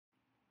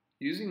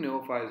Using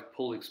Knowify's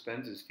Pull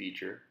Expenses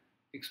feature,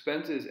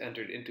 expenses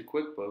entered into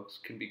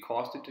QuickBooks can be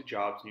costed to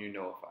jobs in your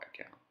Knowify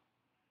account.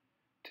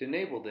 To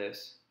enable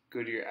this,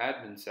 go to your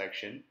Admin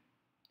section,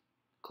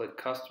 click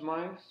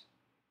Customize,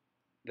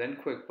 then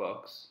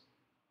QuickBooks,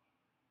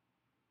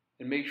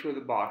 and make sure the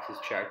box is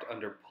checked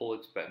under Pull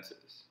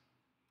Expenses.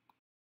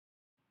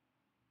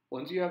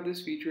 Once you have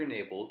this feature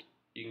enabled,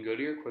 you can go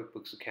to your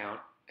QuickBooks account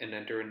and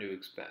enter a new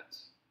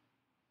expense.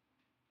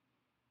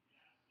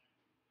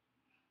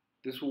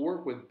 This will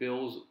work with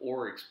bills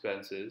or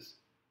expenses.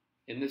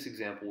 In this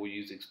example, we'll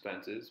use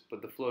expenses,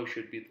 but the flow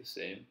should be the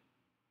same.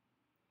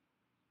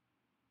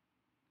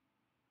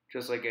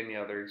 Just like any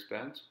other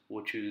expense,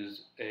 we'll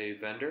choose a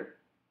vendor,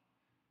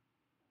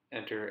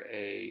 enter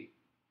a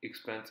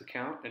expense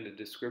account and a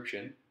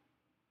description.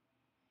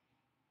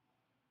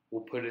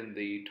 We'll put in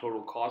the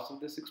total cost of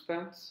this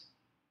expense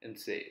and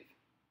save.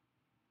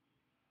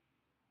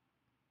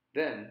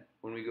 Then,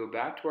 when we go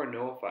back to our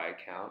Knowify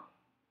account,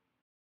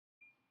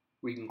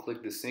 we can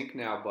click the Sync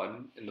Now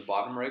button in the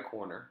bottom right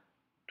corner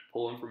to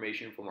pull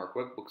information from our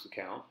QuickBooks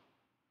account,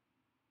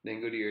 then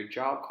go to your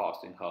Job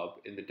Costing Hub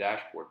in the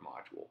Dashboard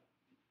module.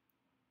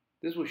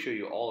 This will show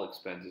you all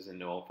expenses in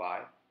Knowify,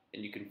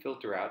 and you can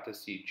filter out to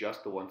see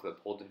just the ones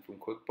that pulled in from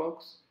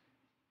QuickBooks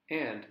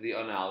and the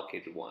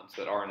unallocated ones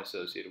that aren't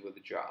associated with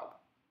a job.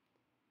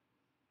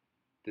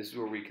 This is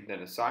where we can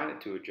then assign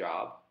it to a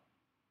job,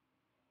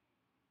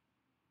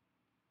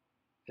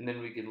 and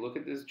then we can look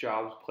at this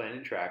job's plan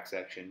and track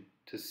section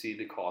to see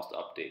the cost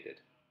updated.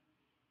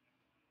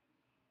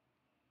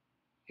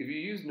 If you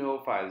use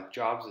Knowify's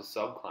Jobs as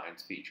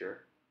Subclients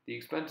feature, the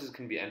expenses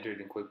can be entered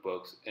in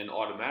QuickBooks and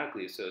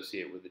automatically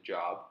associate with the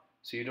job,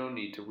 so you don't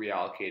need to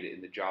reallocate it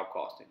in the Job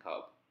Costing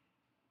Hub.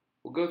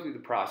 We'll go through the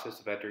process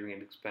of entering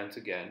an expense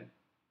again,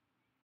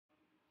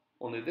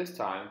 only this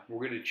time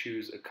we're going to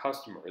choose a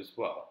customer as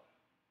well.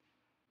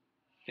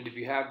 And if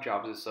you have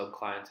Jobs as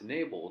Subclients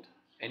enabled,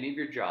 any of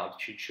your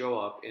jobs should show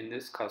up in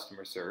this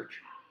customer search,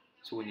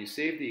 so when you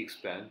save the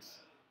expense,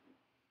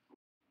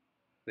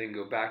 then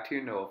go back to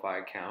your Knowify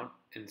account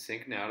and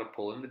Sync Now to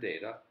pull in the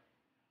data.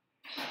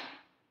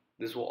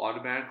 This will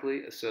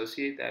automatically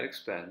associate that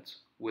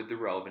expense with the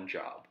relevant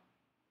job.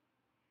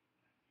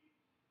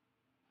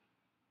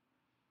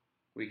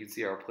 We can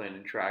see our plan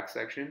and track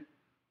section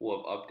will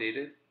have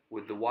updated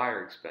with the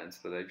wire expense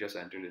that I just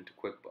entered into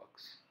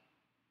QuickBooks.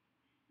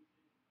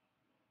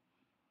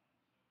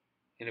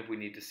 And if we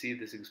need to see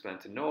this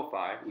expense in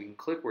Knowify, we can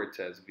click where it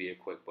says via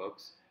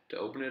QuickBooks to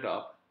open it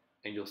up,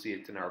 and you'll see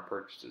it's in our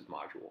Purchases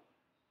module.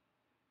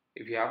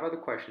 If you have other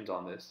questions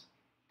on this,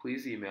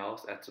 please email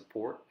us at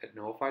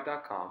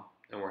support@knowify.com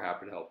and we're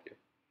happy to help you.